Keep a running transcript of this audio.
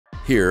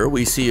Here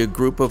we see a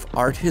group of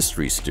art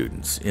history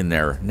students in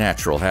their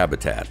natural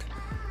habitat.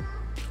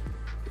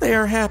 They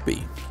are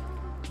happy.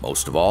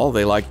 Most of all,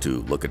 they like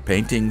to look at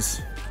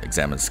paintings,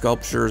 examine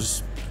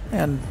sculptures,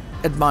 and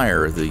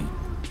admire the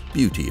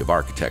beauty of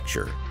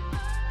architecture.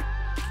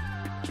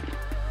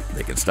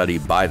 They can study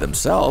by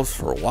themselves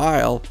for a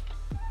while,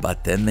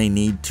 but then they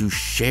need to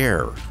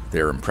share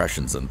their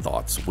impressions and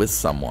thoughts with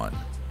someone.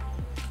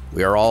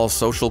 We are all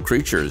social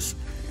creatures.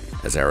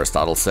 As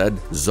Aristotle said,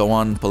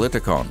 zoon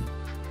politikon.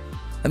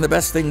 And the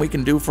best thing we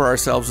can do for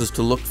ourselves is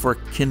to look for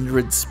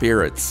kindred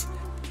spirits,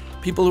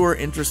 people who are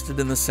interested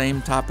in the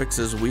same topics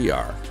as we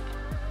are,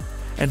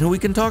 and who we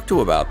can talk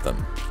to about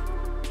them.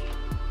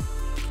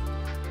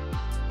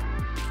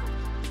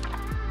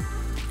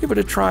 Give it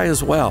a try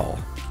as well.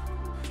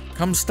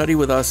 Come study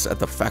with us at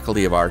the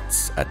Faculty of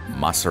Arts at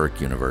Masaryk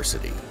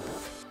University.